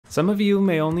Some of you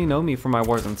may only know me for my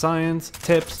Warzone science,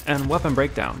 tips, and weapon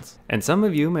breakdowns. And some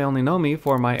of you may only know me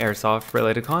for my airsoft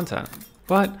related content.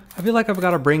 But I feel like I've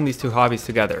got to bring these two hobbies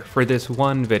together for this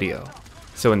one video.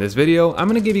 So in this video, I'm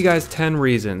going to give you guys 10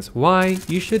 reasons why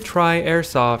you should try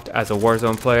airsoft as a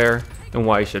Warzone player and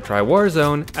why you should try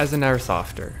Warzone as an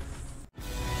airsofter.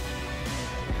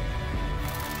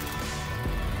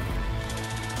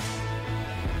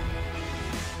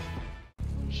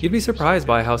 You'd be surprised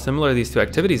by how similar these two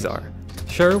activities are.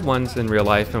 Sure, one's in real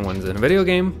life and one's in a video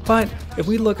game, but if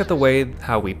we look at the way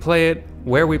how we play it,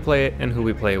 where we play it, and who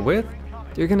we play it with,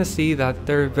 you're gonna see that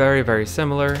they're very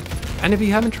similar. And if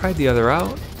you haven't tried the other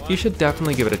out, you should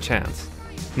definitely give it a chance.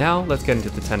 Now let's get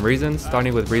into the 10 reasons,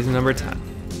 starting with reason number 10.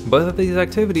 Both of these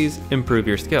activities improve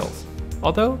your skills,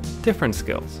 although different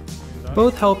skills.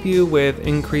 Both help you with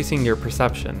increasing your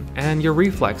perception and your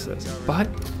reflexes, but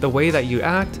the way that you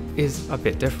act is a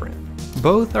bit different.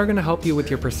 Both are going to help you with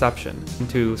your perception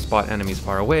to spot enemies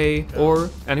far away or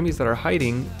enemies that are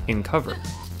hiding in cover.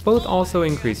 Both also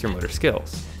increase your motor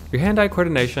skills. Your hand-eye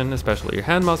coordination, especially your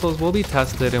hand muscles, will be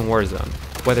tested in Warzone.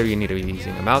 Whether you need to be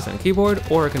using a mouse and keyboard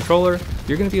or a controller,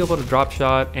 you're going to be able to drop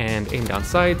shot and aim down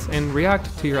sights and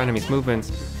react to your enemy's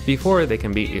movements before they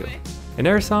can beat you. In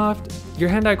airsoft, your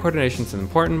hand-eye coordination is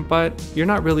important, but you're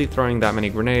not really throwing that many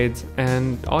grenades,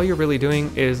 and all you're really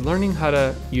doing is learning how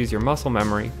to use your muscle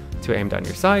memory to aim down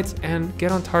your sights and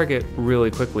get on target really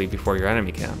quickly before your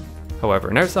enemy can. However,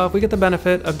 in airsoft, we get the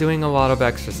benefit of doing a lot of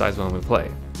exercise when we play.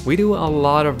 We do a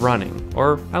lot of running,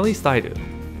 or at least I do.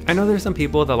 I know there's some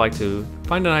people that like to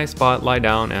find a nice spot, lie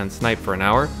down, and snipe for an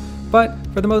hour, but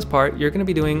for the most part, you're going to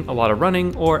be doing a lot of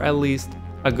running or at least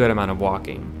a good amount of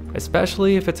walking.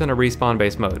 Especially if it's in a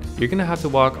respawn-based mode, you're gonna have to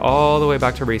walk all the way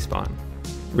back to respawn.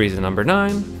 Reason number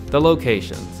 9, the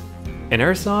locations. In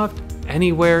airsoft,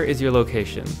 anywhere is your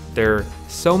location. There are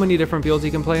so many different fields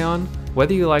you can play on.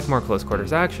 Whether you like more close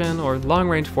quarters action or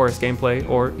long-range forest gameplay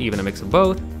or even a mix of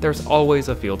both, there's always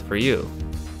a field for you.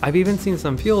 I've even seen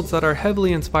some fields that are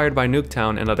heavily inspired by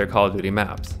Nuketown and other Call of Duty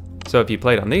maps. So if you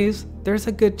played on these, there's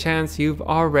a good chance you've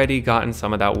already gotten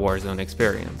some of that Warzone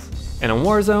experience. And in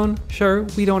Warzone, sure,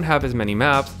 we don't have as many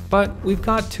maps, but we've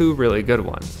got two really good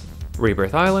ones.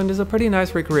 Rebirth Island is a pretty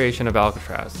nice recreation of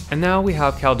Alcatraz, and now we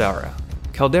have Caldera.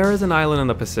 Caldera is an island in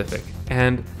the Pacific,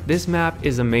 and this map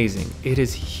is amazing. It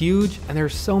is huge, and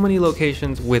there's so many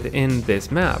locations within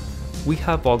this map. We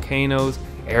have volcanoes,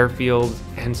 airfields,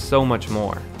 and so much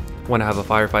more. Want to have a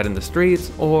firefight in the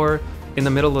streets or in the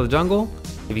middle of the jungle?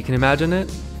 If you can imagine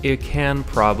it, it can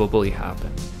probably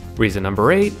happen. Reason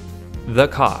number 8, the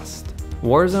cost.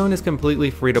 Warzone is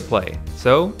completely free to play,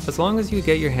 so as long as you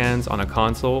get your hands on a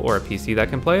console or a PC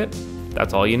that can play it,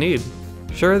 that's all you need.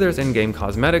 Sure, there's in-game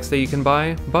cosmetics that you can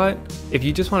buy, but if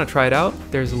you just want to try it out,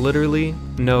 there's literally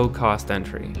no cost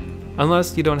entry.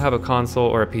 Unless you don't have a console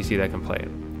or a PC that can play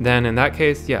it. Then in that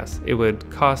case, yes, it would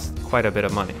cost quite a bit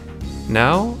of money.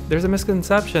 Now, there's a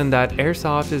misconception that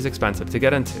airsoft is expensive to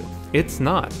get into. It's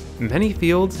not. Many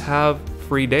fields have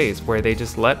free days where they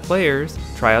just let players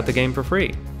try out the game for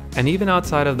free. And even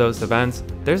outside of those events,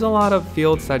 there's a lot of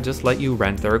fields that just let you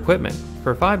rent their equipment.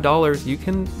 For $5, you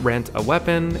can rent a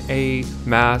weapon, a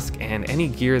mask, and any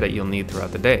gear that you'll need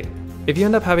throughout the day. If you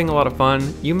end up having a lot of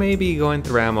fun, you may be going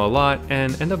through ammo a lot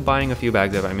and end up buying a few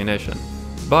bags of ammunition.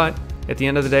 But at the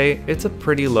end of the day, it's a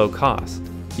pretty low cost.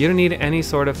 You don't need any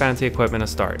sort of fancy equipment to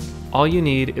start. All you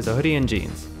need is a hoodie and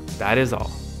jeans. That is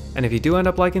all. And if you do end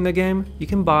up liking the game, you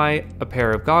can buy a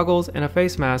pair of goggles and a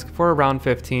face mask for around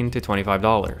 $15 to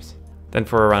 $25. Then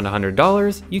for around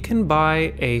 $100, you can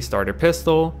buy a starter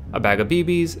pistol, a bag of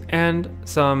BBs, and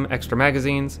some extra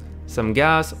magazines, some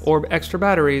gas, or extra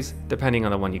batteries, depending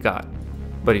on the one you got.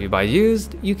 But if you buy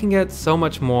used, you can get so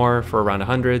much more for around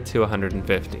 $100 to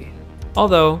 $150.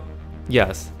 Although,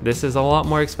 yes, this is a lot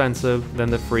more expensive than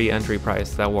the free entry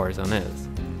price that Warzone is.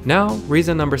 Now,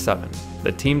 reason number 7,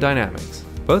 the team dynamics.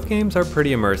 Both games are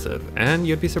pretty immersive, and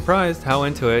you'd be surprised how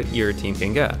into it your team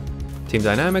can get. Team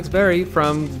dynamics vary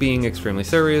from being extremely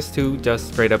serious to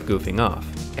just straight up goofing off.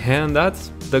 And that's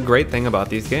the great thing about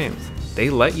these games. They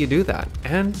let you do that,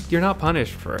 and you're not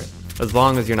punished for it. As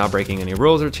long as you're not breaking any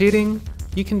rules or cheating,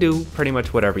 you can do pretty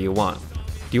much whatever you want.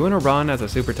 Do you want to run as a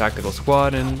super tactical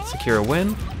squad and secure a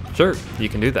win? Sure, you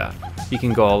can do that. You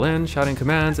can go all in, shouting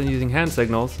commands and using hand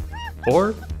signals,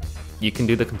 or you can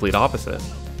do the complete opposite.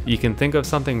 You can think of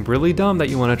something really dumb that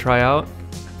you want to try out.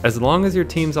 As long as your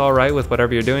team's alright with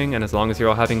whatever you're doing and as long as you're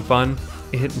all having fun,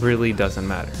 it really doesn't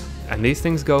matter. And these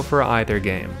things go for either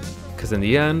game, because in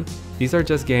the end, these are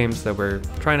just games that we're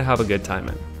trying to have a good time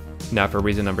in. Now for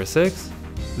reason number 6,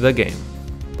 the game.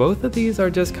 Both of these are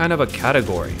just kind of a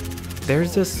category.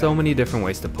 There's just so many different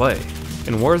ways to play.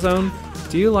 In Warzone,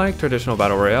 do you like traditional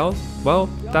battle royales? Well,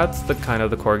 that's the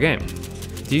core game.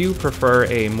 Do you prefer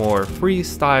a more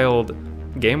freestyled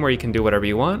game where you can do whatever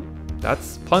you want?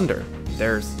 That's Plunder.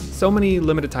 There's so many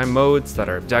limited time modes that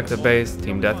are objective based,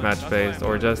 team deathmatch based,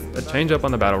 or just a change up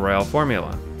on the battle royale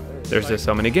formula. There's just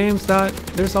so many games that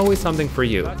there's always something for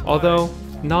you, although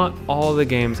not all the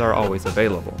games are always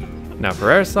available. Now for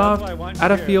Airsoft,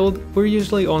 at a field, we're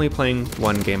usually only playing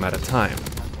one game at a time.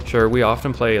 Sure, we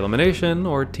often play elimination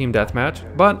or team deathmatch,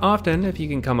 but often if you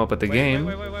can come up with a game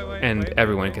and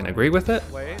everyone can agree with it,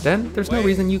 then there's no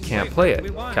reason you can't play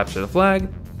it. Capture the flag,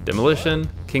 demolition,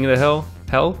 king of the hill,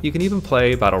 hell, you can even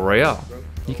play battle royale.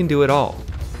 You can do it all.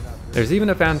 There's even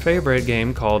a fan favorite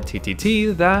game called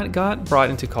TTT that got brought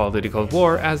into Call of Duty Cold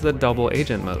War as the double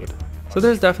agent mode. So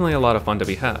there's definitely a lot of fun to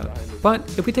be had. But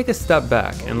if we take a step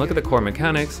back and look at the core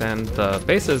mechanics and the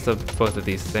basis of both of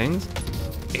these things,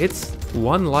 it's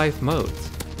one life modes.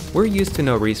 We're used to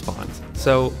no respawns,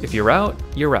 so if you're out,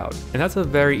 you're out, and that's a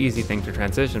very easy thing to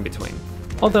transition between.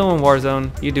 Although in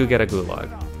Warzone, you do get a gulag.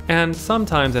 And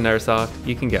sometimes in Airsoft,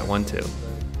 you can get one too.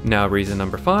 Now reason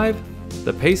number 5,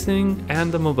 the pacing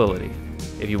and the mobility.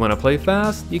 If you want to play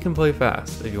fast, you can play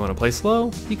fast. If you want to play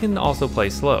slow, you can also play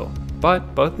slow.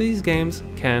 But both of these games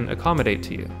can accommodate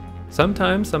to you.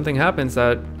 Sometimes something happens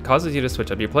that causes you to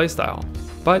switch up your playstyle.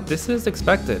 But this is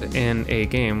expected in a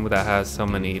game that has so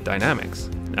many dynamics.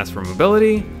 As for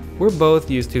mobility, we're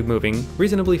both used to moving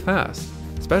reasonably fast,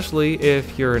 especially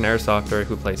if you're an Airsofter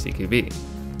who plays CQB.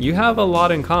 You have a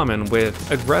lot in common with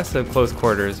aggressive close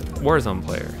quarters Warzone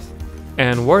players.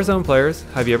 And Warzone players,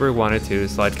 have you ever wanted to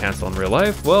slide cancel in real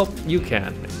life? Well, you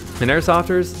can. In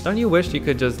Airsofters, don't you wish you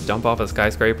could just jump off a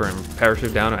skyscraper and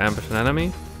parachute down and ambush an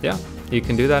enemy? Yeah, you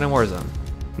can do that in Warzone.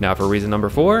 Now for reason number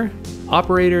 4,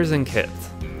 operators and kits.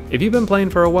 If you've been playing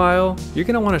for a while, you're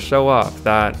going to want to show off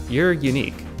that you're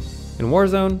unique. In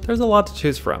Warzone, there's a lot to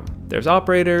choose from. There's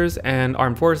operators and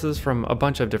armed forces from a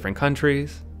bunch of different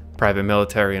countries, private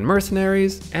military and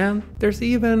mercenaries, and there's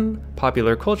even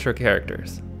popular culture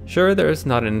characters. Sure, there's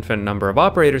not an infinite number of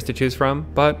operators to choose from,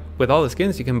 but with all the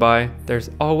skins you can buy, there's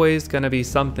always going to be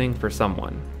something for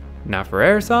someone. Now for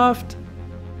Airsoft,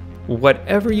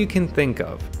 whatever you can think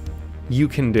of, you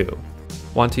can do.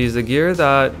 Want to use the gear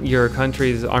that your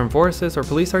country's armed forces or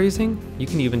police are using? You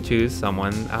can even choose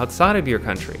someone outside of your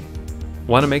country.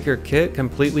 Want to make your kit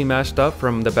completely mashed up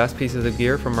from the best pieces of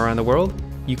gear from around the world?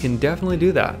 You can definitely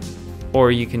do that.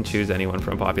 Or you can choose anyone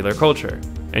from popular culture.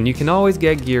 And you can always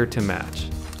get gear to match.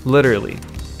 Literally,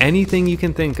 anything you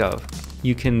can think of,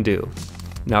 you can do.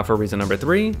 Now for reason number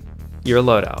 3, your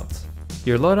loadouts.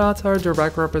 Your loadouts are a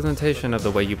direct representation of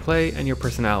the way you play and your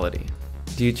personality.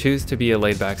 Do you choose to be a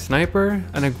laid-back sniper,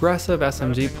 an aggressive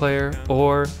SMG player,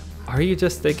 or are you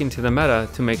just sticking to the meta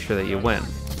to make sure that you win?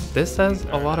 This says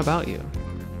a lot about you.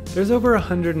 There's over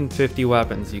 150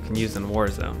 weapons you can use in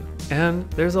Warzone, and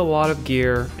there's a lot of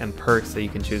gear and perks that you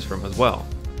can choose from as well.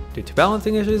 Due to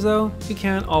balancing issues though, you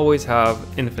can't always have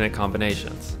infinite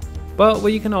combinations. But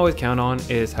what you can always count on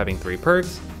is having 3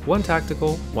 perks, 1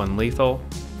 tactical, 1 lethal,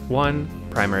 1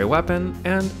 primary weapon,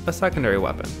 and a secondary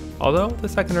weapon. Although the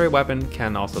secondary weapon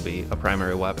can also be a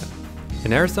primary weapon.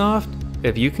 In Airsoft,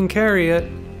 if you can carry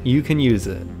it, you can use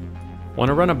it. Want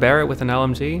to run a Barrett with an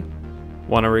LMG?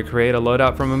 Want to recreate a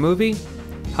loadout from a movie?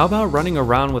 How about running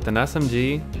around with an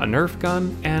SMG, a Nerf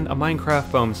gun, and a Minecraft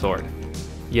foam sword?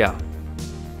 Yeah,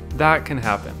 that can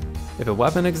happen. If a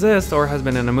weapon exists or has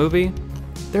been in a movie,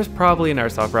 there's probably an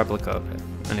Airsoft replica of it.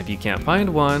 And if you can't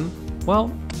find one,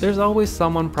 well, there's always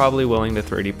someone probably willing to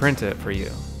 3D print it for you.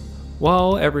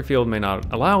 While every field may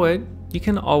not allow it, you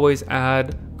can always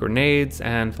add grenades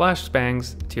and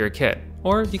flashbangs to your kit,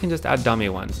 or you can just add dummy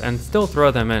ones and still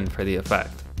throw them in for the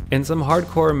effect. In some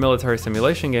hardcore military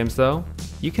simulation games though,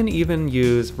 you can even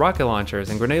use rocket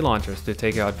launchers and grenade launchers to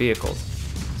take out vehicles.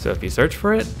 So if you search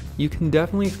for it, you can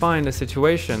definitely find a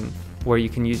situation where you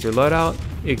can use your loadout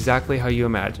exactly how you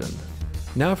imagined.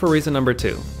 Now for reason number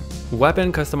 2,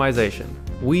 weapon customization.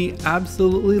 We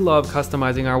absolutely love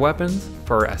customizing our weapons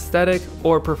for aesthetic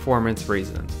or performance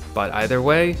reasons, but either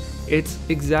way, it's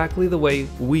exactly the way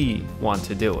we want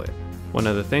to do it. One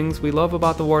of the things we love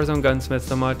about the Warzone gunsmith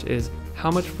so much is how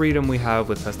much freedom we have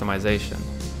with customization.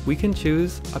 We can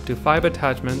choose up to 5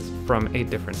 attachments from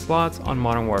 8 different slots on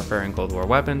Modern Warfare and Cold War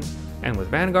weapons, and with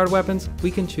Vanguard weapons,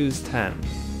 we can choose 10.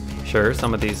 Sure,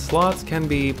 some of these slots can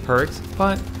be perks,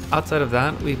 but outside of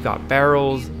that, we've got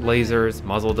barrels, lasers,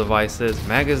 muzzle devices,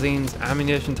 magazines,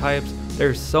 ammunition types.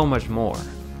 There's so much more.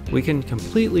 We can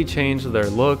completely change their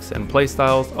looks and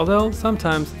playstyles, although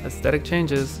sometimes aesthetic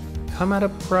changes come at a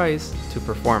price to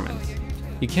performance.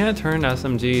 You can't turn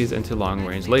SMGs into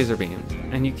long-range laser beams,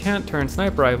 and you can't turn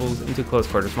sniper rifles into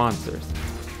close-quarters monsters.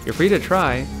 You're free to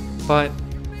try, but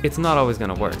it's not always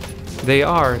gonna work. They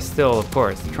are still, of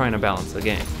course, trying to balance the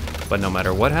game. But no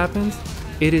matter what happens,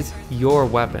 it is your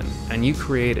weapon, and you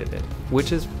created it,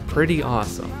 which is pretty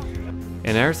awesome.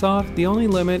 In Airsoft, the only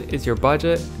limit is your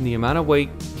budget and the amount of weight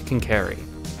you can carry.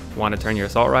 Want to turn your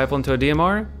assault rifle into a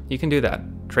DMR? You can do that.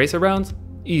 Tracer rounds?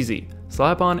 Easy.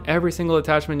 Slap on every single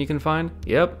attachment you can find?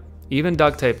 Yep, even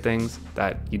duct tape things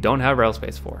that you don't have rail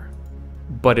space for.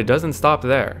 But it doesn't stop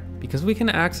there. Because we can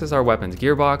access our weapons'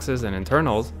 gearboxes and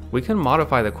internals, we can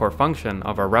modify the core function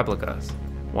of our replicas.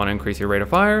 Want to increase your rate of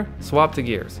fire? Swap to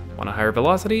gears. Want a higher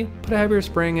velocity? Put a heavier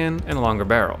spring in and a longer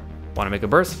barrel. Want to make a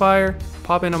burst fire?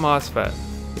 Pop in a MOSFET.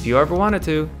 If you ever wanted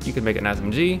to, you could make an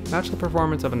SMG match the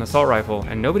performance of an assault rifle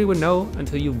and nobody would know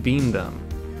until you beamed them.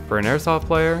 For an airsoft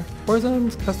player,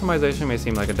 Warzone's customization may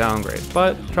seem like a downgrade,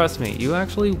 but trust me, you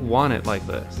actually want it like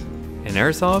this. In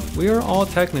Airsoft, we are all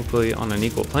technically on an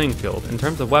equal playing field in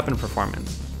terms of weapon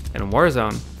performance. In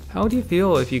Warzone, how would you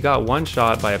feel if you got one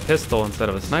shot by a pistol instead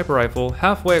of a sniper rifle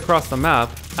halfway across the map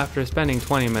after spending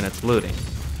 20 minutes looting?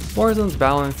 Warzone's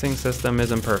balancing system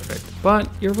isn't perfect, but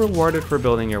you're rewarded for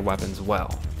building your weapons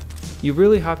well. You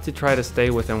really have to try to stay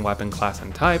within weapon class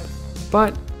and type,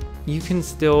 but you can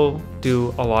still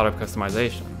do a lot of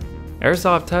customization.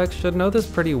 Airsoft techs should know this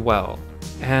pretty well,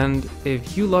 and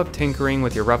if you love tinkering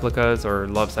with your replicas or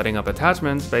love setting up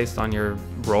attachments based on your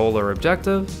role or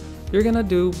objective, you're gonna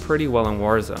do pretty well in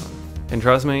Warzone. And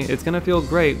trust me, it's gonna feel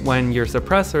great when your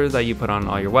suppressor that you put on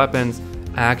all your weapons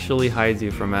actually hides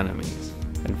you from enemies.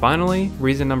 And finally,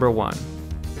 reason number 1.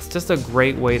 It's just a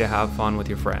great way to have fun with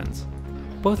your friends.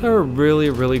 Both are a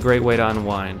really great way to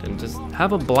unwind and just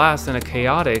have a blast in a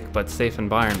chaotic but safe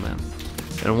environment.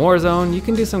 In Warzone, you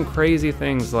can do some crazy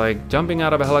things like jumping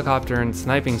out of a helicopter and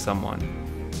sniping someone.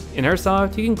 In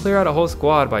Airsoft, you can clear out a whole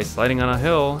squad by sliding on a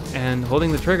hill and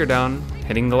holding the trigger down,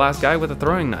 hitting the last guy with a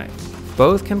throwing knife.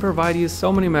 Both can provide you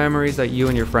so many memories that you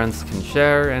and your friends can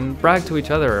share and brag to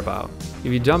each other about.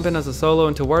 If you jump in as a solo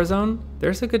into Warzone,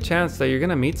 there's a good chance that you're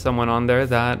gonna meet someone on there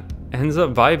that ends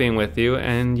up vibing with you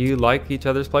and you like each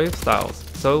other's play styles,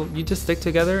 so you just stick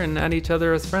together and add each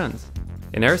other as friends.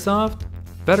 In Airsoft,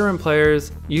 veteran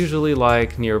players usually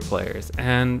like newer players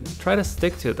and try to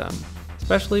stick to them,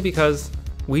 especially because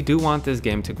we do want this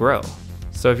game to grow.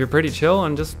 So if you're pretty chill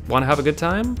and just want to have a good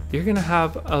time, you're gonna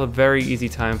have a very easy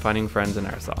time finding friends in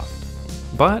Airsoft.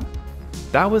 But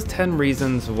that was 10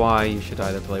 reasons why you should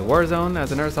either play Warzone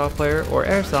as an Airsoft player or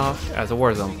Airsoft as a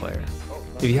Warzone player.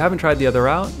 If you haven't tried the other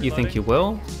route, you think you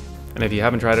will. And if you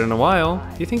haven't tried it in a while,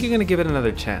 you think you're gonna give it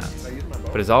another chance.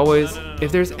 But as always,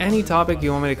 if there's any topic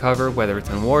you want me to cover, whether it's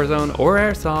in Warzone or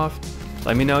Airsoft,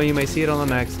 let me know. You may see it on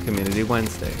the next Community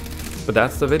Wednesday. But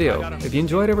that's the video. If you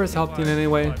enjoyed it or it's helped you in any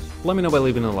way, let me know by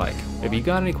leaving a like. If you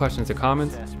got any questions or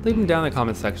comments, leave them down in the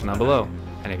comments section down below.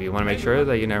 And if you want to make sure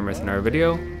that you never miss another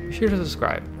video, be sure to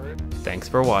subscribe. Thanks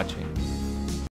for watching.